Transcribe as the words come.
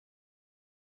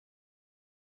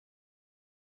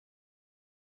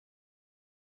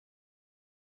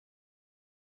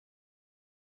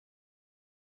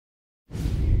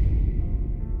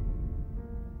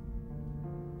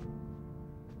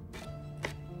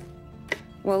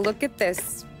Well, look at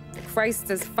this. Christ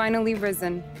has finally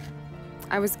risen.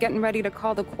 I was getting ready to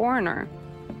call the coroner.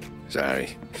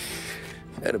 Sorry.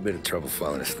 Had a bit of trouble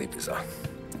falling asleep is all.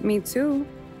 Me too,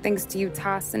 thanks to you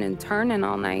tossing and turning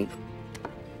all night.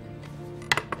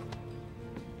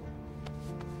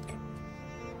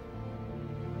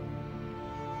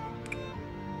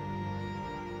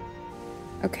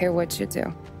 Okay, what'd you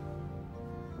do?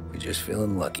 We're just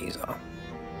feeling lucky is all.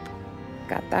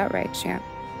 Got that right, champ.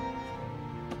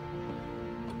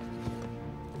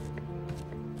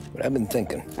 But I've been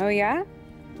thinking. Oh, yeah?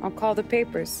 I'll call the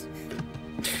papers.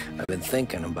 I've been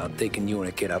thinking about taking you and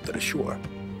a kid out to the shore.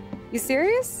 You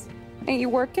serious? Ain't you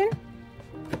working?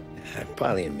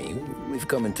 Polly and me, we've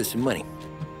come into some money.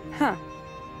 Huh.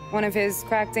 One of his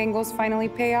cracked angles finally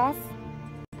pay off?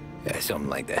 Yeah, something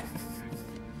like that.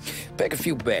 Pack a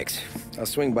few bags. I'll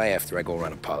swing by after I go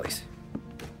around to Polly's.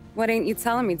 What ain't you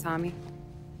telling me, Tommy?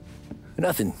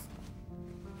 Nothing.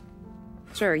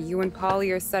 Sure, you and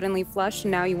Polly are suddenly flush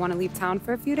and now you want to leave town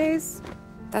for a few days?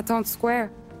 That don't square.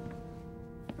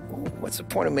 What's the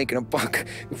point of making a buck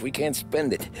if we can't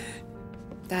spend it?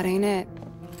 That ain't it.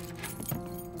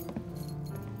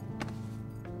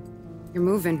 You're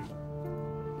moving,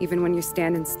 even when you're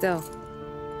standing still.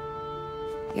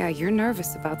 Yeah, you're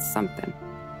nervous about something.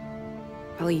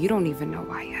 Probably you don't even know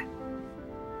why yet.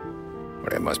 Well,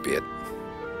 that must be it.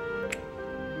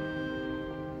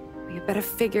 Well, you better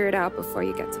figure it out before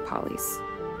you get to Polly's.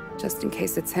 Just in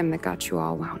case it's him that got you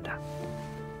all wound up.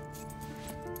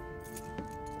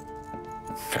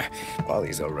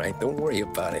 Polly's all right. Don't worry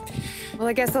about it. Well,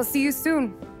 I guess I'll see you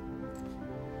soon.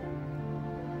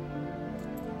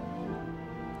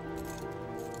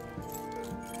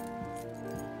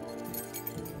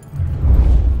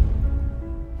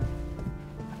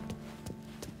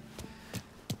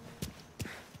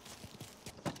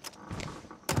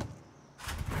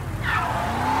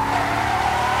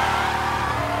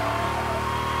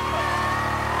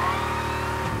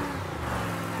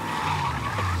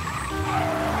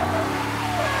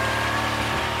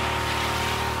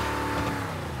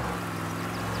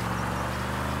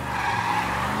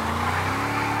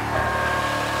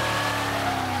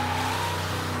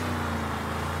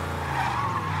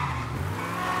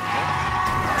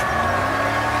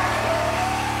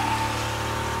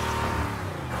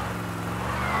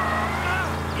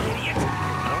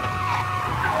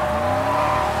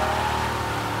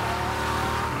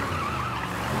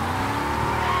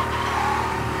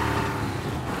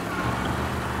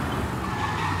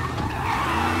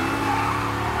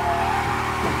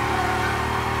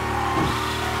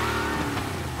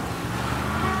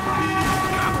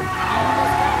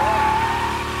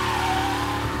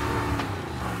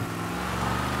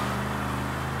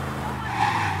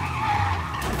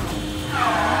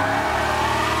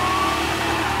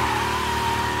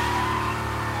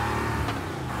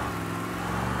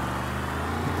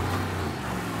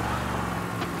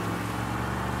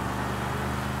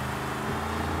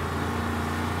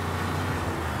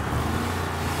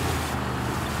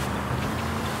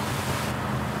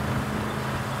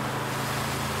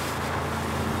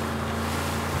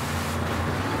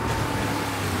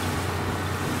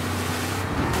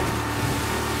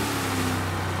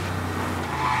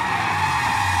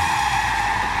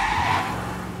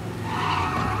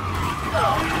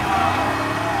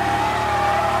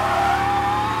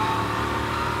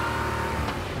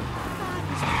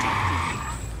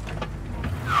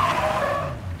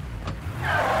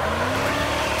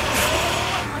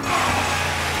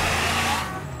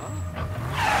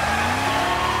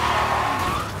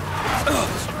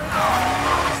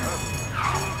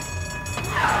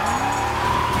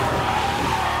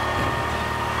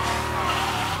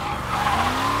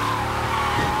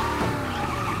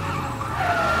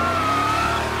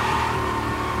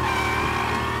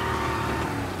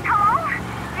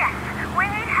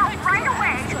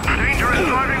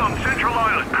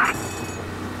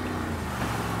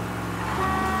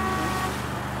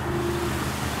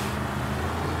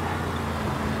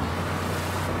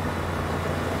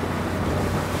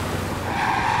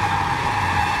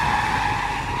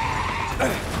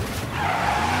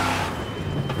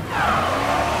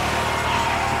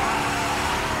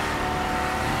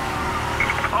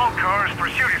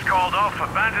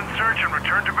 Abandon search and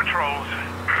return to patrols.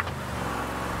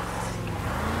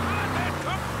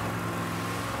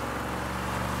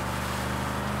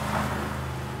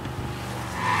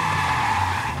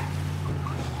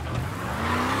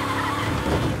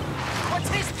 What's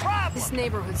his problem? This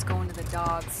neighborhood's going to the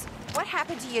dogs. What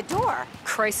happened to your door?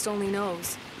 Christ only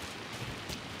knows.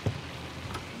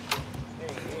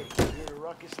 Hey, you hear a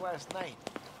ruckus last night?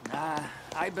 Nah,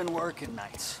 I've been working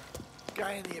nights.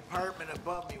 Guy in the apartment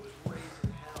above me was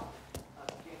raising hell.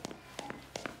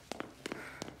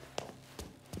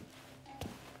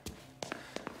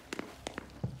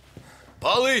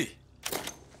 Polly!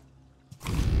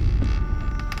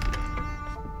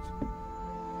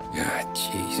 Ah,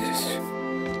 Jesus.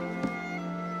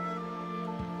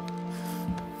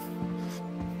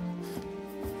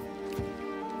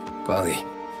 Polly.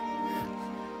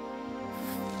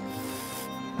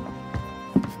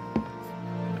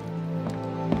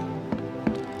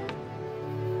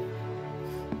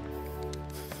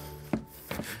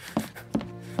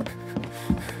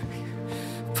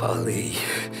 Polly.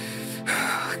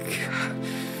 Oh, God.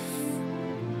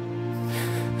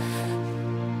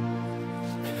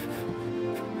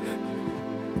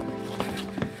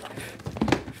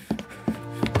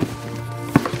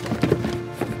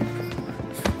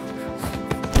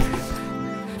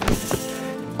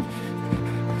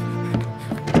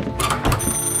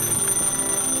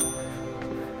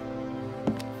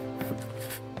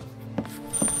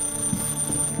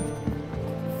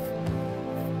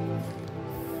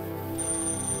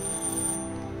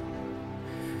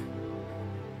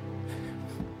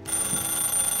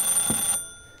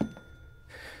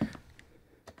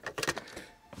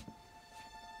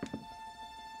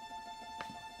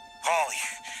 Polly.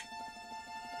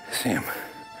 Sam,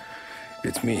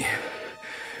 it's me.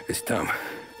 It's Tom.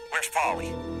 Where's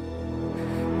Polly?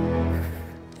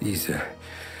 He's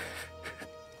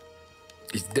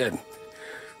dead.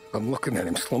 I'm looking at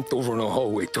him slumped over in the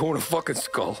hallway, torn a fucking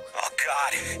skull. Oh,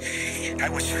 God. I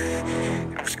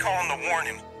was calling to warn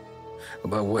him.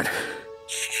 About what?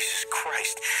 Jesus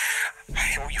Christ.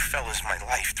 I owe you fellas my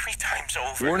life 3 times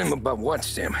over. Warn him about what,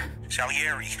 Sam?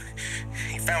 Salieri.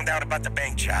 He found out about the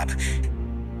bank job.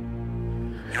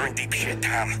 You're in deep shit,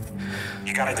 Tom.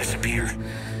 You gotta disappear.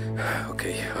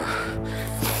 Okay.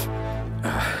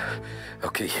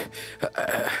 Okay.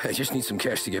 I just need some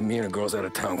cash to get me and the girls out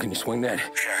of town. Can you swing that?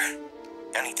 Sure.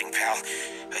 Anything, pal.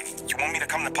 You want me to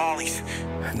come to Polly's?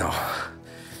 No.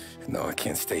 No, I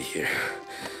can't stay here.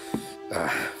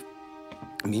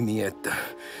 Meet me at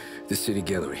the city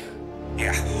gallery.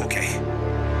 Yeah, okay.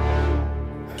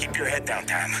 Keep your head down,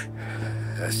 Tom.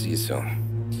 I'll see you soon.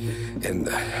 And,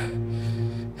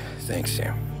 thanks,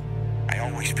 Sam. I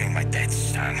always pay my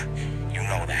debts, Tom. You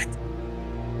know that.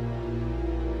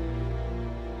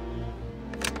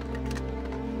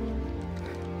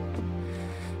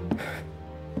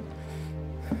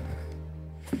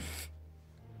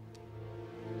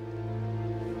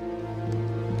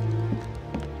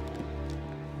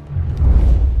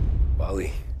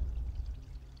 Polly,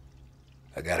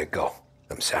 I gotta go.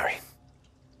 I'm sorry.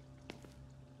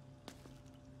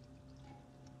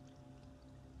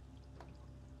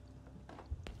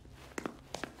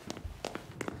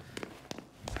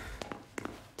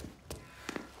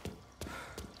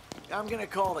 I'm gonna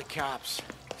call the cops.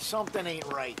 Something ain't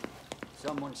right.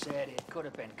 Someone said it could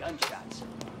have been gunshots.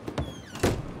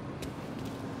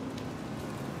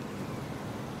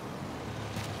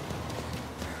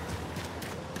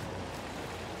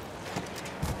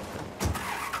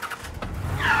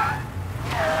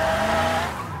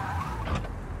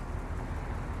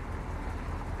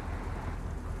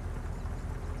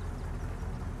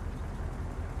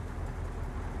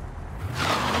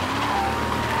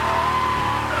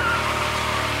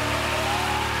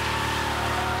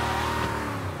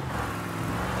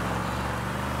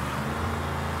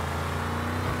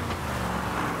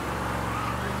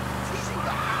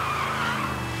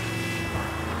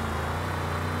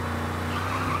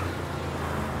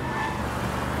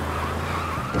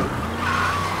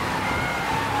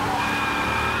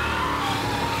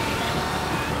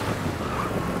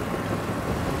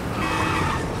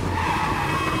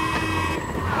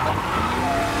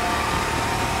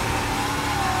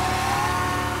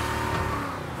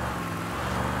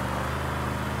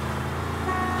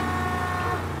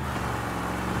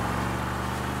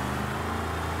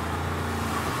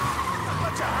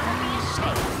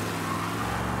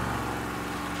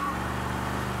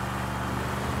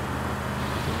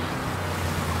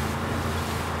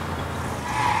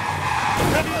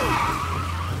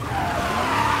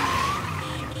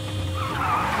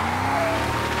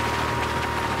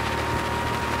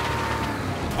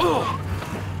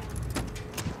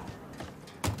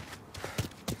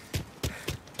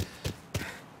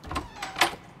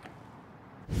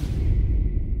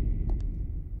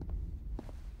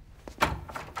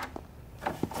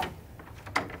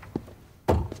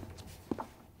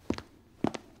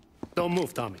 Don't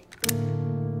move, Tommy.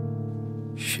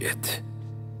 Shit.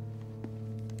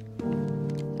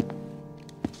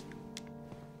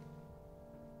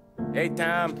 Hey,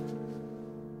 Tom.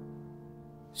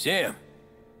 Sam.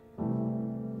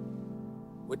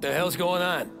 What the hell's going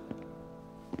on?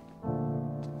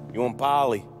 You and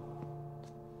Polly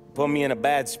put me in a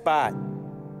bad spot.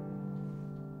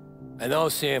 I know,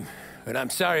 Sam, and I'm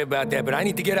sorry about that, but I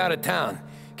need to get out of town.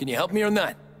 Can you help me or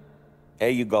not? Here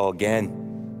you go again.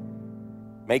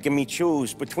 Making me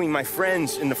choose between my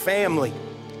friends and the family.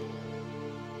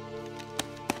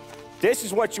 This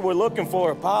is what you were looking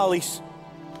for, Polly's.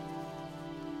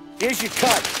 Here's your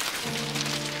cut.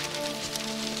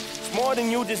 It's more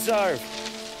than you deserve.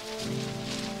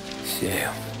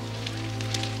 Sam.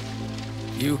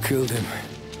 You killed him.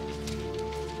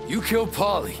 You killed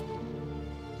Paulie.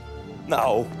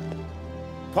 No.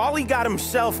 Paulie got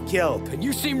himself killed. And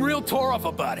you seem real tore up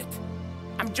about it.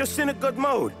 I'm just in a good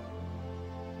mood.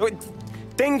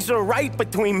 Things are right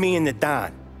between me and the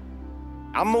Don.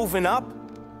 I'm moving up,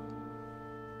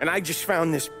 and I just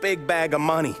found this big bag of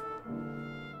money.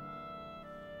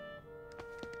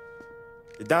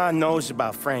 The Don knows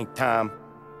about Frank, Tom.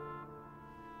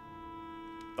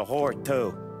 The whore,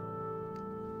 too.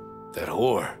 That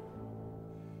whore?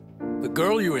 The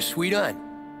girl you were sweet on?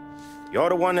 You're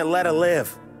the one that let her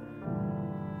live.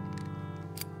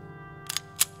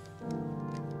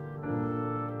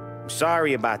 I'm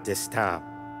sorry about this, Tom.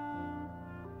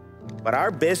 But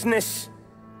our business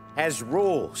has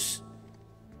rules.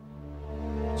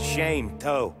 Shame,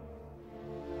 too.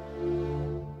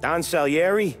 Don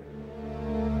Salieri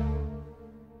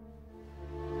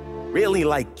really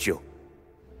liked you.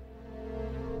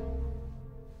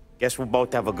 Guess we'll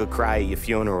both have a good cry at your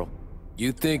funeral.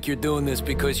 You think you're doing this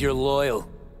because you're loyal.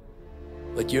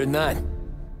 But you're not.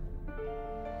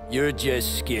 You're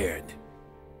just scared.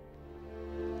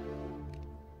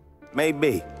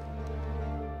 Maybe.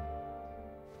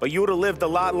 But you'd have lived a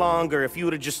lot longer if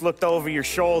you'd have just looked over your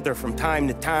shoulder from time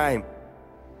to time.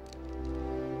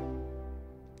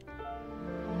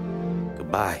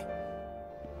 Goodbye.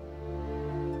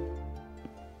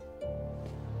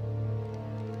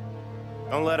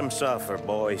 Don't let him suffer,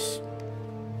 boys.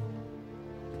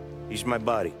 He's my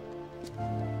buddy.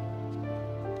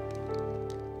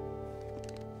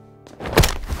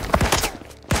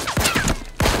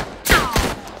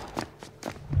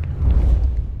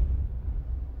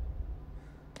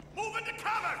 Move into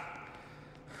cover!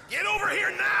 Get over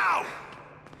here now!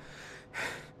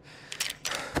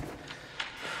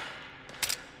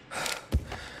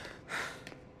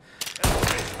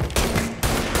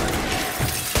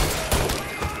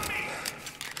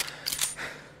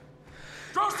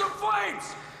 Throw some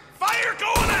flames! Fire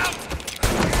going out!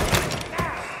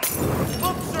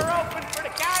 Books are open for the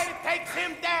guy that takes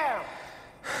him down.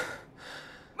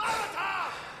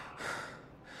 Molotov!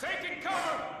 Taking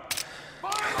cover!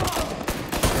 Fireball!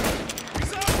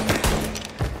 He's up!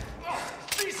 Oh,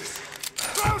 Jesus!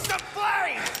 Throw some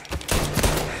flames!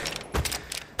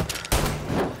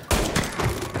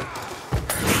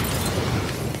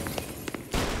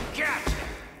 Catch!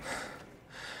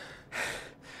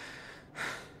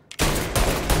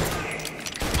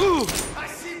 Ooh! I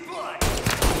see blood!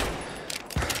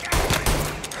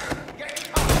 Get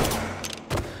cover!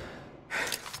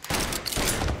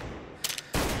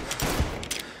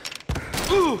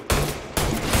 Ooh!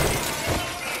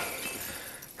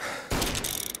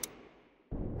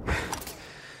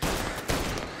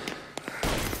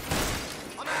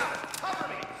 I'm out! Cover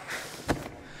me!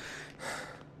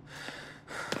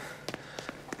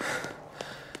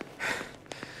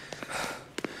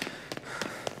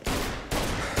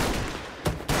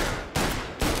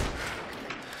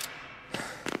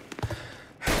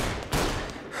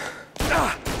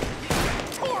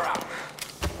 Tore up!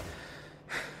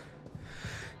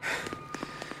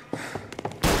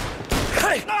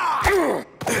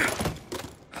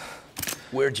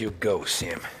 Where'd you go,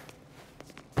 Sam?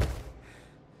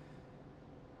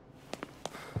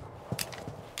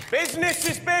 Business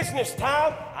is business,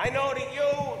 Tom. I know that you,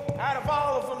 out of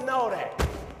all of them, know that.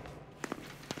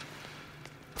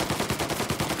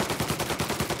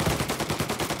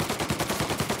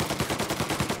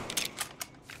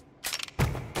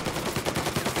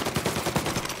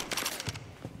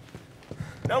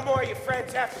 No more of your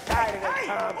friends have to die today,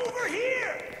 Tom. Over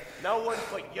here! No one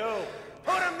but you.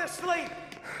 Put him to sleep.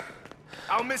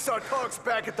 I'll miss our talks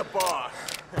back at the bar.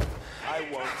 I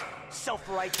won't.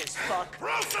 Self-righteous fuck.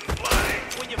 Throw some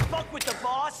flames! When you fuck with the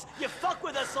boss, you fuck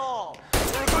with us all.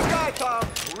 You're a good guy, Tom.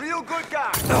 A real good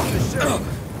guy.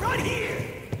 Right here!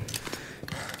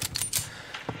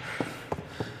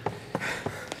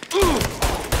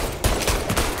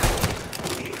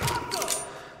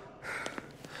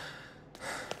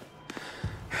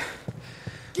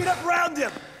 Get up around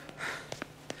him!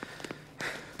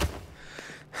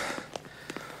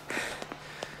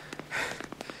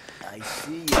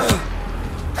 see you.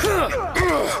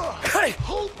 Hey!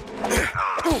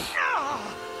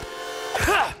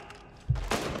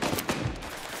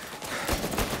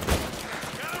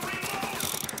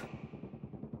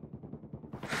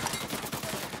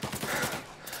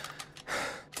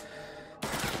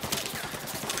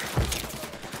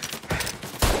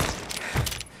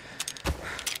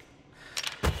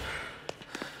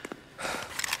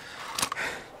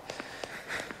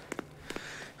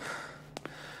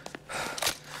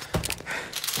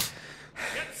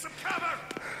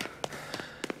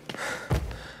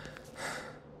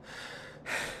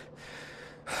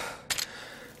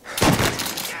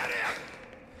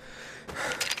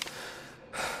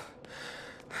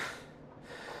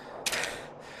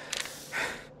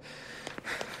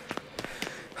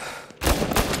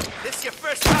 Your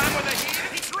first time with a heater?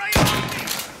 He's right on me!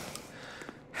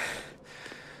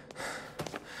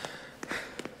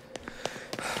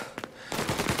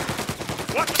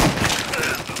 What the?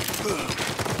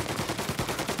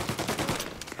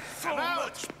 So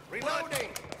much! Reloading!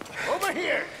 Over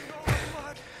here!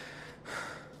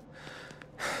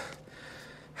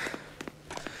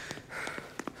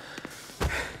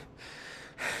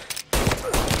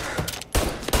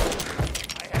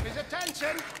 I have his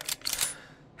attention!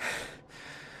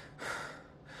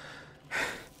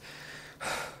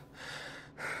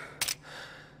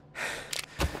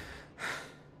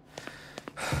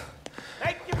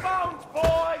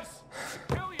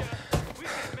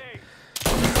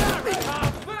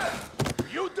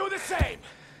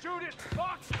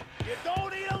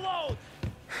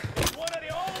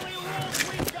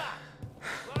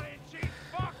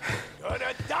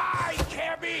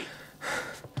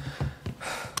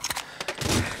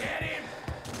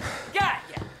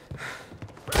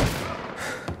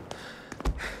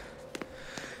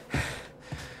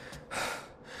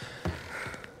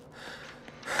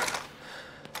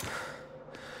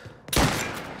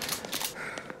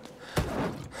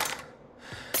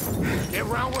 Get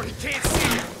around where he can't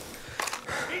see you.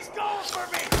 He's going for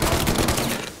me!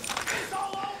 He's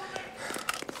all over me!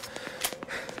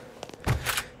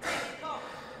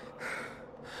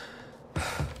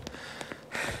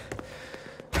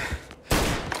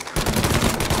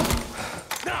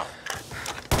 Now!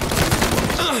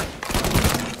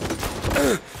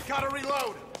 Gotta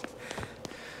reload!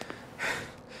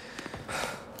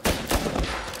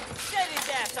 Set his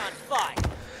ass on fire!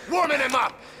 Warming him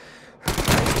up!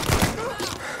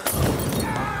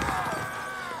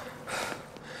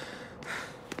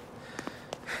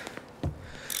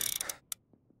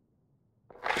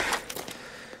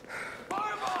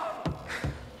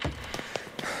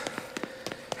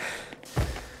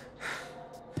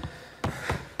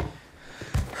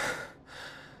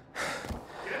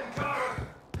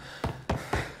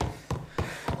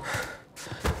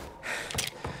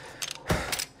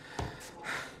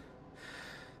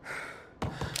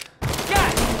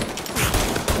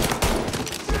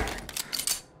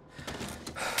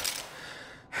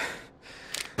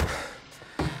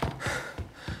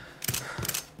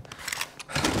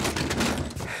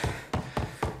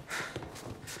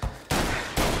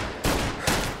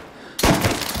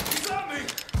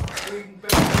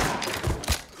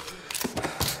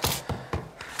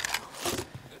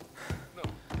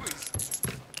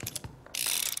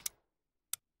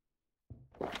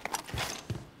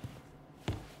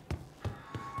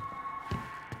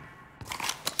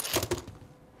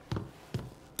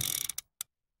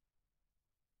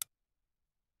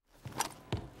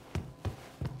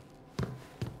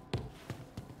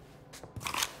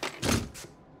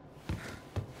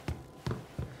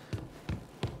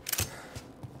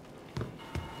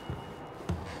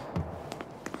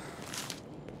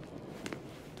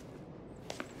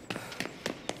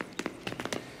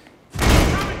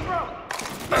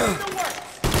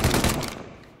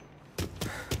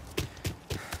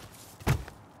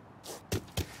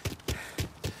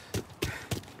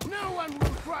 No one will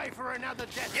cry for another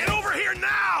death. Get over here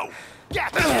now!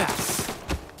 Get this!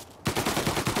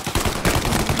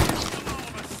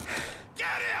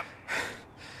 Get him!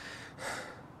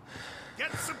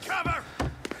 Get some cover!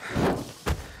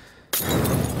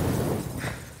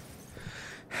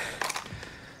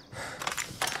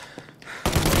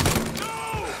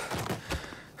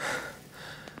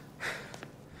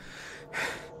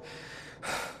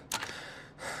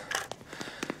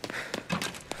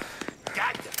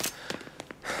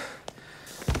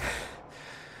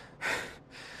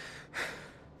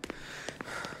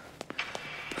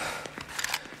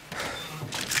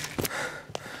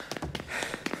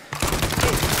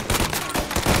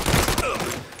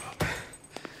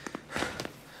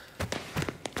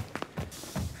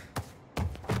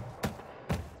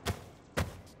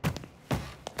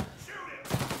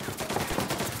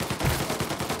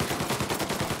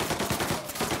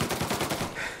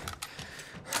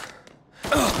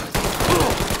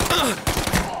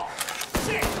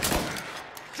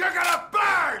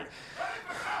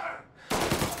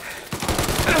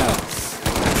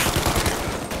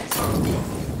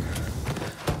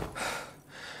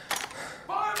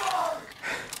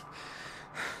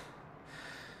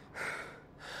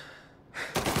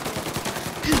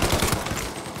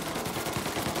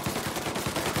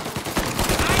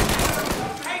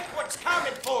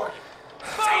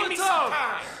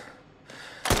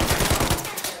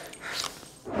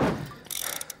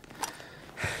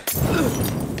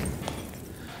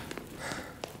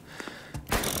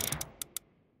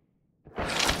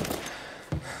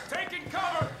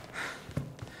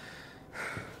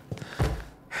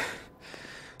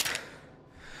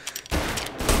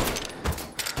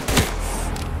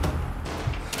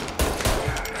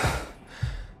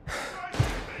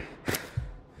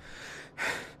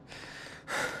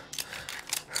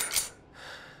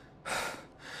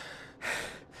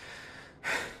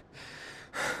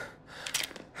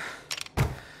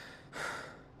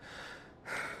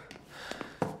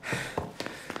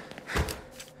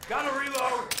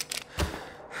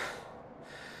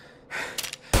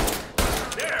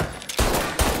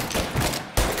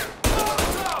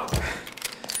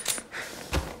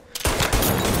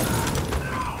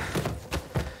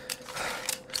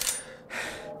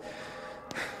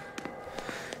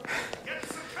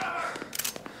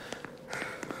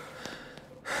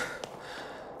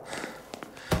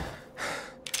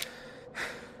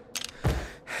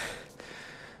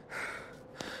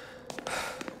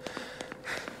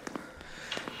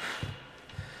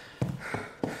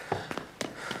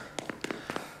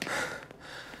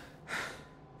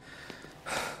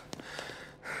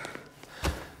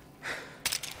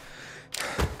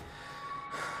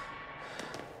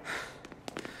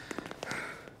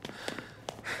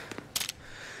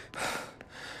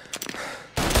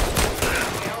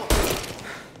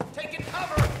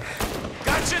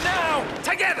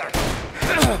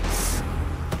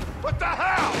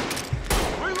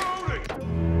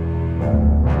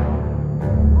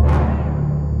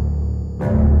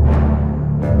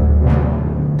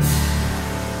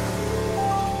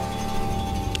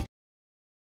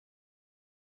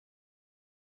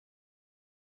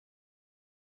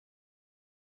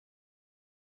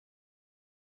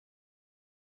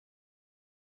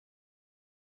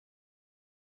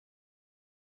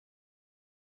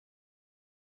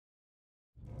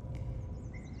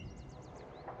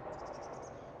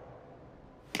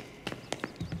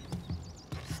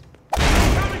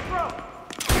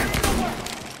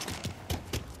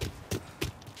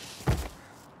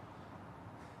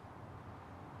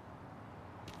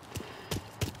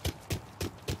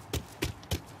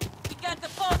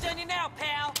 now,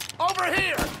 pal? Over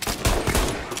here!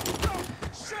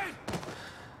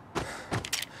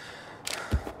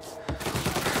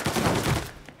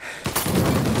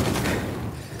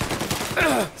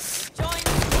 Join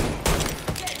me.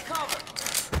 Get cover.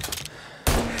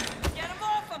 Get him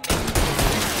off of me.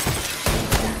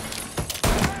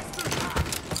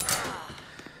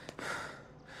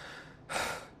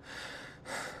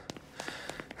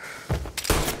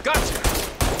 Gotcha!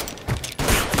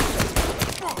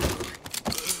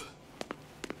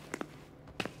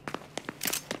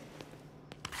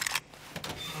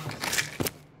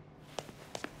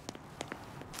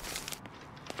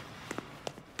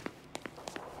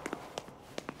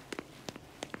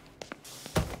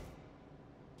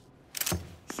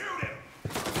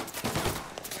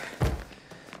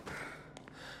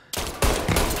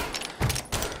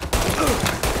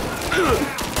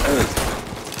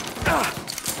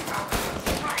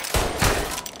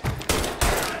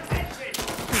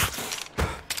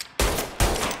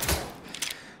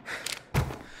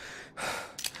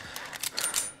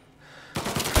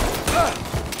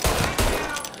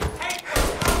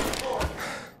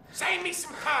 Save me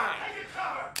some time! Take it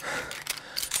cover!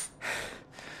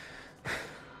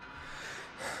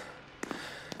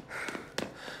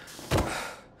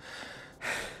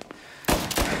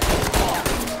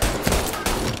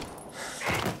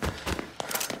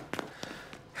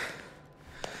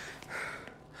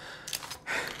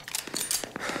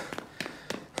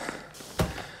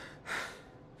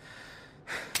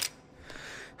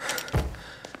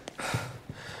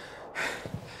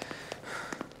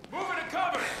 Moving to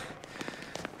cover!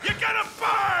 You're gonna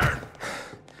burn!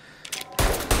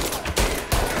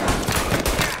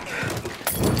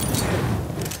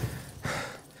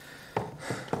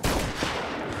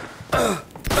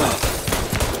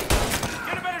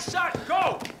 Get a better shot,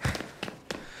 go!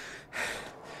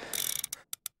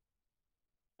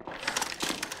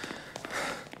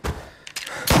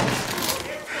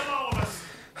 It's below us.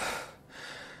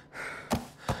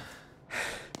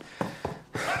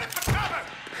 Run it for cover!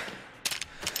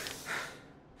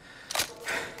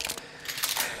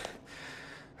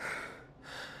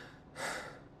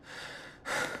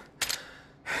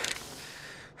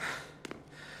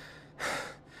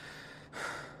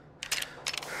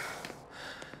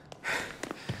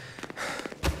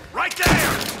 Right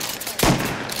there!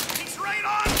 He's right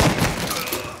on!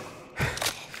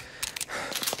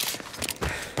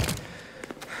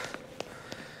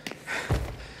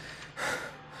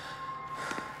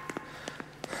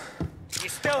 You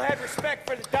still had respect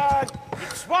for the dog,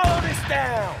 you'd swallow this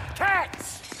down.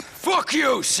 Cats! Fuck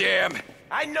you, Sam!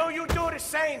 I know you do the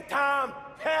same, Tom.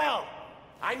 Hell,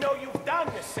 I know you've done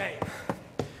the same.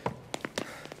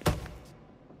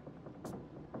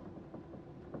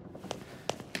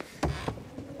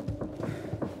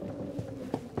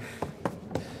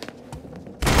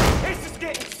 This is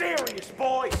getting serious,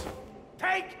 boys.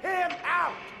 Take him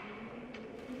out!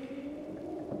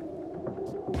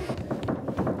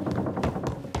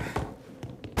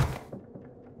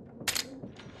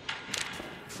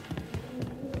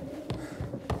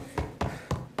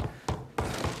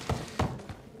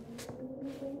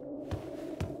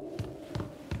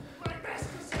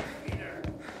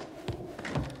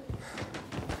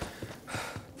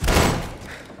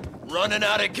 Running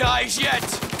out of guys yet?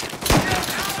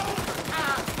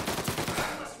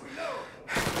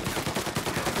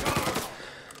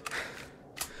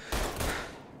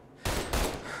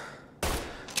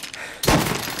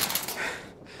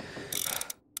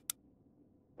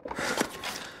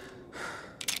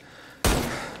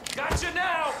 Gotcha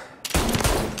now!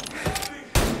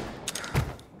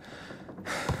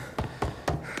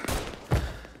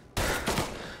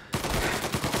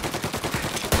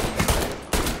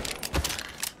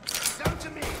 Come to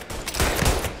me!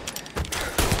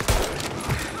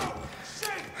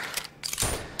 Shit!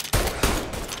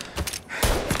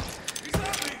 He's on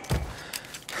me!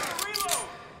 Gotta reload!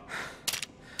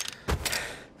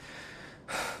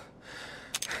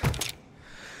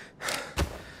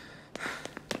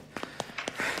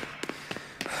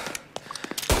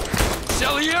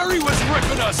 Salieri was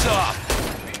ripping us off!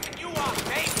 You are,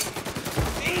 baby!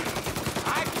 See?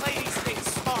 I play these things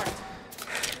smart.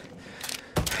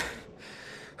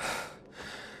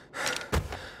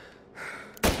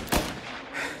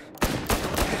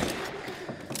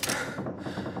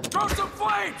 Throw some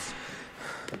flames!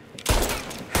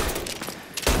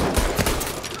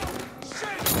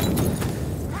 Shit!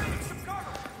 Bring some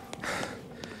cover!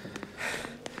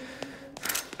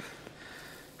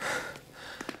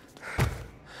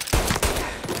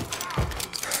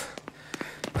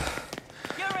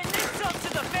 You're an insult to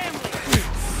the family.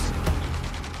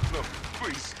 Look,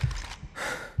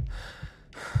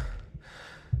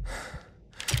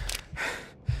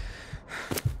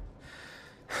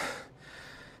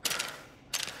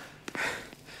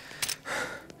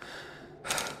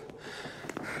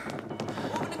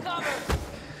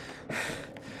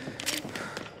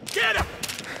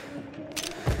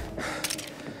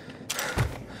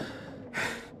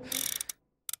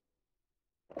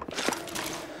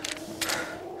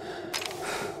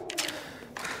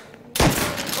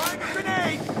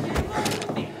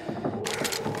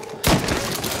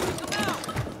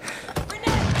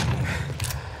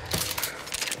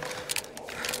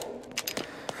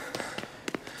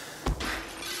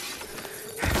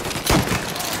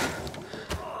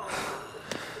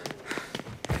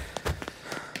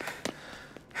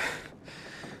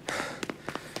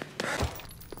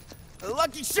 A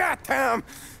lucky shot, Tom.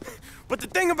 But the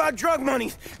thing about drug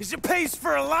money is it pays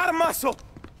for a lot of muscle.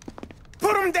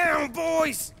 Put him down,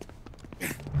 boys!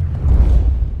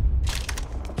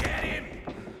 Get him!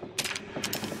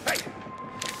 Hey!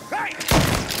 Hey!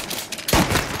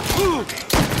 Ooh.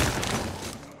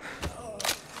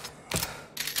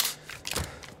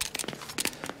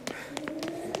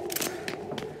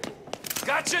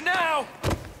 Gotcha now!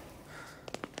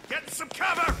 Get some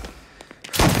cover!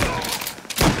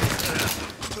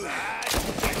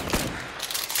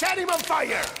 Set him on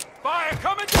fire! Fire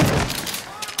coming!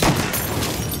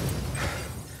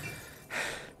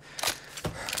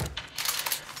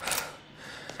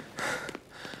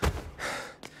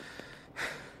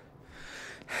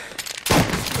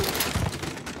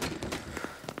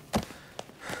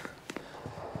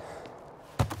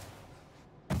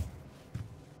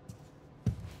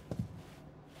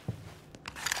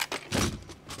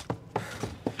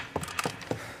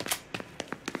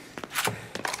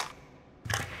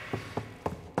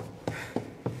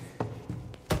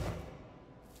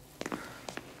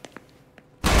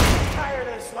 Tired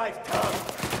of this life, Tom.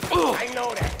 I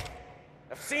know that.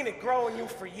 I've seen it grow in you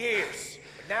for years.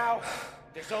 But now,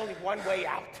 there's only one way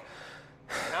out.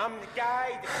 And I'm the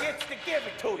guy that gets to give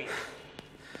it to you.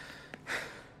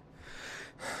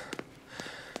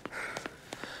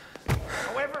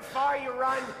 However far you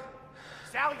run,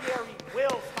 Salieri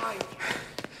will find you.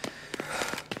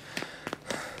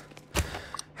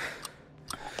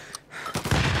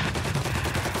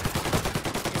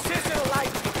 This isn't a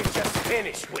life you can just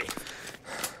finish with.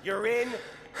 You're in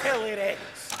till it ends.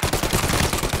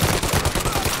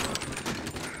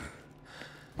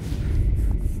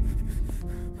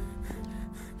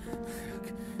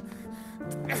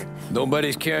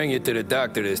 Nobody's carrying you to the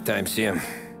doctor this time, Sam.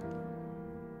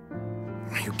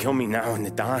 You kill me now in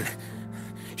the dawn.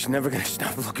 She's never gonna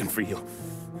stop looking for you.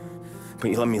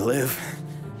 But you let me live.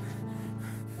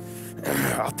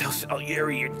 I'll tell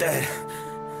Salieri you're dead.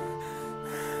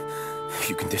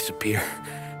 You can disappear.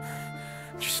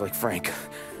 Just like Frank.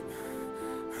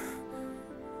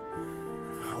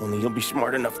 Only you'll be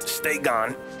smart enough to stay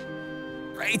gone.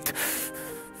 Right?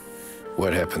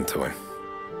 What happened to him?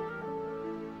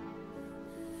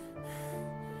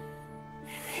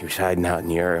 He was hiding out in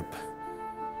Europe.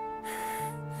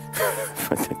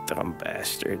 But the dumb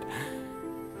bastard.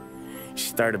 He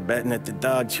started betting at the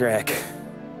dog track.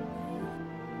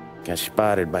 Got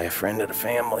spotted by a friend of the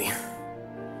family.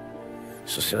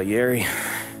 So Salieri,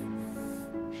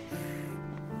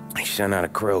 he sent out a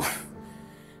crew.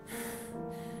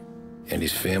 And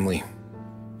his family?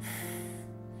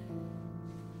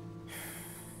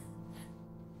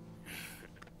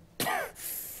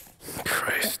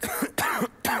 Christ.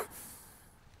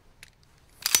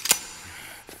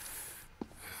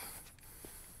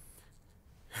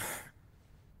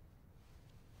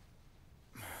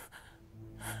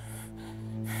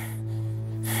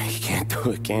 You can't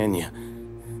do it, can you?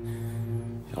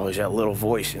 There's always that little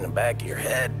voice in the back of your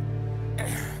head.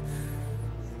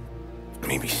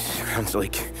 Maybe sounds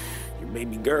like your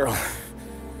baby girl.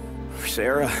 Or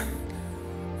Sarah.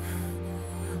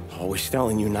 Always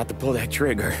telling you not to pull that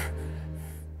trigger.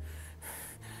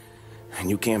 And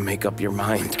you can't make up your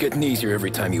mind. It's getting easier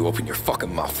every time you open your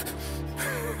fucking mouth.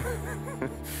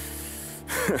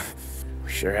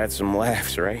 We sure had some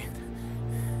laughs, right?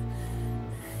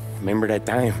 Remember that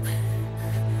time?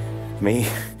 Me,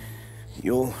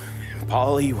 you, and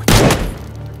Paulie.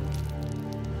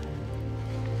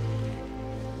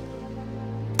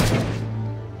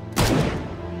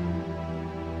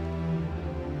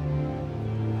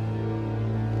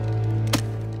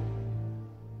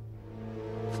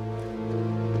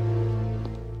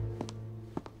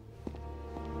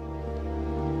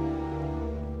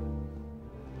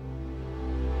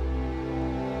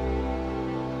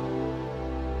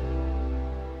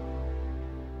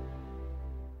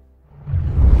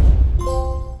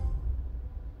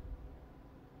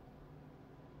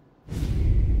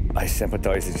 I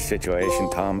sympathize with the situation,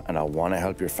 Tom, and I want to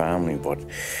help your family, but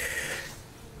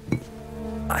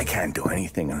I can't do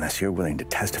anything unless you're willing to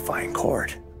testify in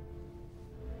court.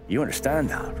 You understand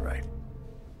that, right?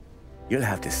 You'll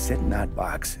have to sit in that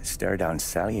box, stare down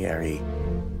Salieri,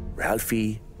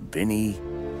 Ralphie, Vinny,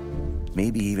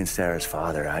 maybe even Sarah's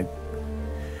father. I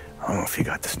don't know if you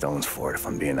got the stones for it, if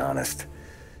I'm being honest.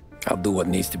 I'll do what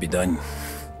needs to be done.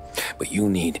 But you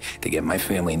need to get my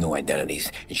family new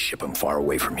identities and ship them far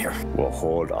away from here. Well,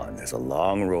 hold on. There's a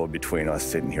long road between us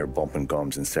sitting here bumping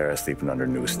gums and Sarah sleeping under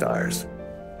new stars.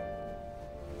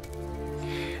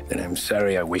 Then I'm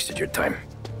sorry I wasted your time.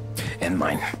 And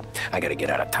mine. I gotta get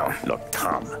out of town. Look,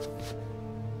 Tom.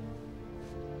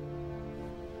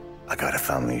 I got a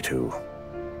family too.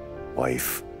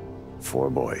 Wife, 4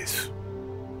 boys.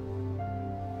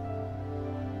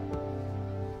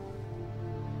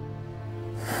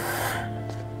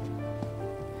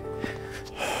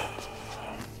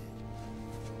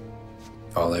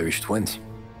 All Irish twins.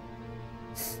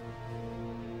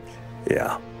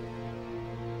 Yeah.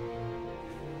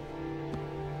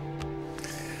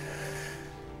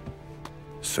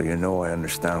 So you know I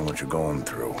understand what you're going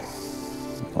through.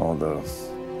 All the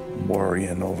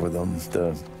worrying over them,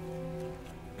 the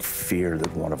fear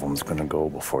that one of them's gonna go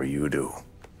before you do.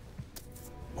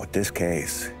 With this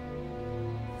case,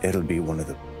 it'll be one of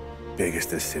the biggest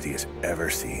this city has ever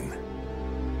seen.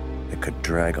 It could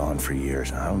drag on for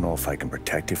years. I don't know if I can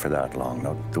protect you for that long,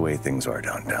 not the way things are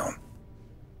downtown.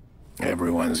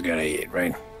 Everyone's gotta eat,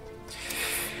 right?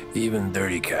 Even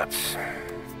dirty cops.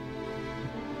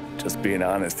 Just being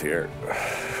honest here.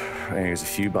 There's a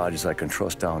few badges I can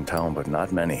trust downtown, but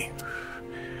not many.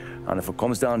 And if it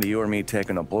comes down to you or me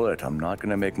taking a bullet, I'm not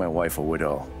gonna make my wife a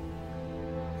widow.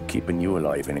 Keeping you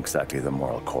alive ain't exactly the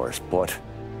moral course, but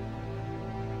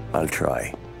I'll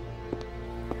try.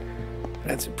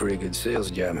 That's a pretty good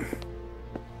sales job.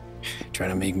 Trying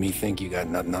to make me think you got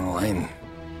nothing on the line.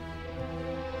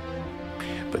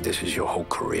 But this is your whole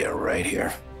career right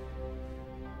here.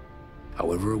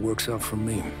 However it works out for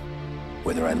me,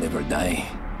 whether I live or die,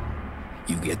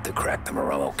 you get to crack the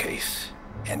Morello case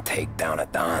and take down a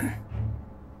Don.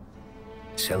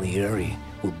 Salieri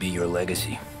will be your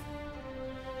legacy.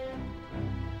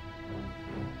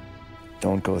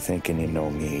 Don't go thinking you know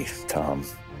me, Tom.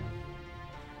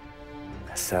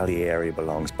 Salieri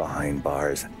belongs behind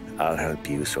bars. I'll help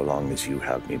you so long as you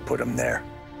help me put him there.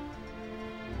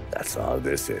 That's all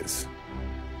this is.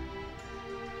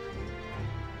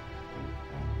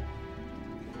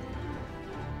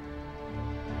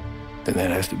 Then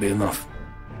that has to be enough.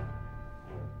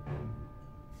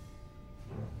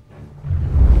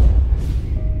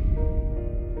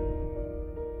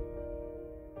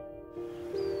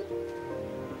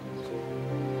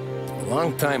 A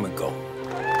long time ago,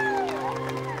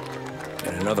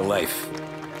 in another life,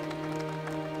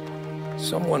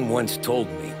 someone once told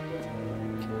me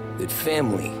that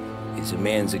family is a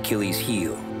man's Achilles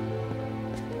heel,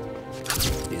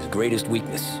 his greatest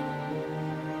weakness.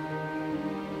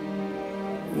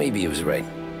 Maybe he was right.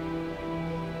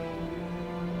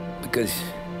 Because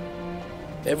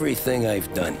everything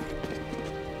I've done,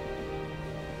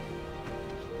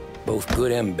 both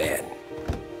good and bad,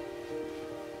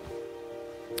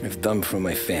 I've done for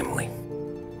my family.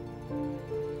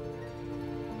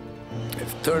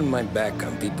 I've turned my back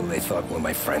on people they thought were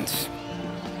my friends.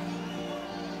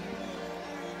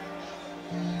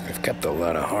 I've kept a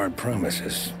lot of hard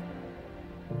promises.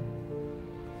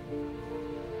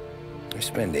 I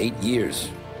spent 8 years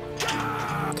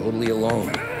totally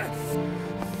alone,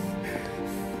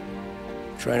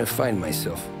 trying to find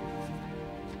myself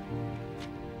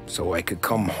so I could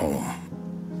come home.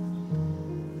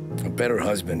 A better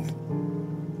husband,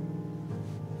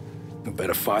 a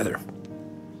better father,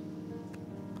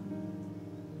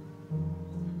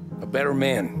 a better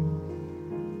man.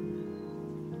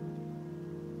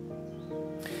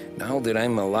 Now that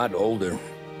I'm a lot older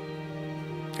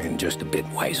and just a bit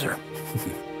wiser,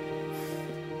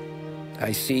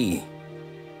 I see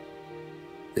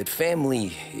that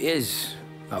family is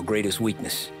our greatest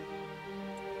weakness,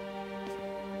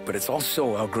 but it's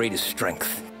also our greatest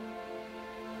strength.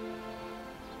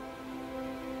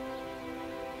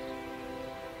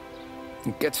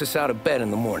 It gets us out of bed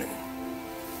in the morning.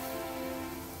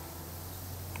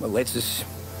 It lets us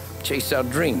chase our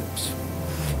dreams,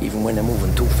 even when they're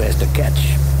moving too fast to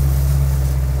catch.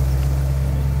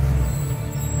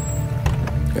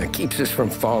 It keeps us from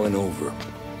falling over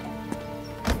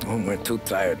when we're too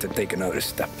tired to take another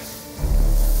step.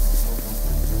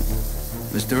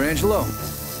 Mr. Angelo.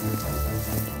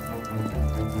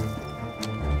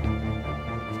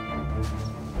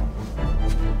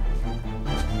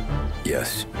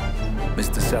 Yes.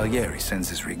 Mr. Salieri sends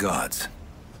his regards.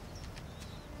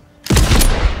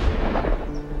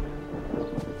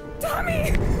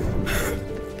 Tommy!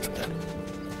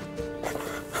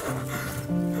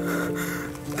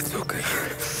 That's okay.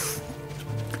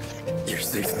 You're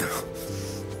safe now.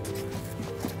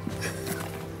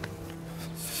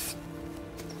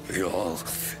 You're all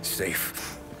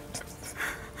safe.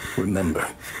 Remember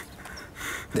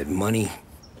that money,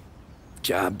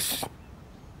 jobs,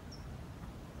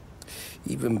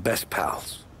 even best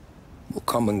pals will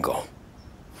come and go.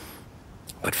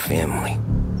 But family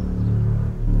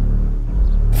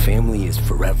is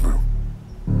forever.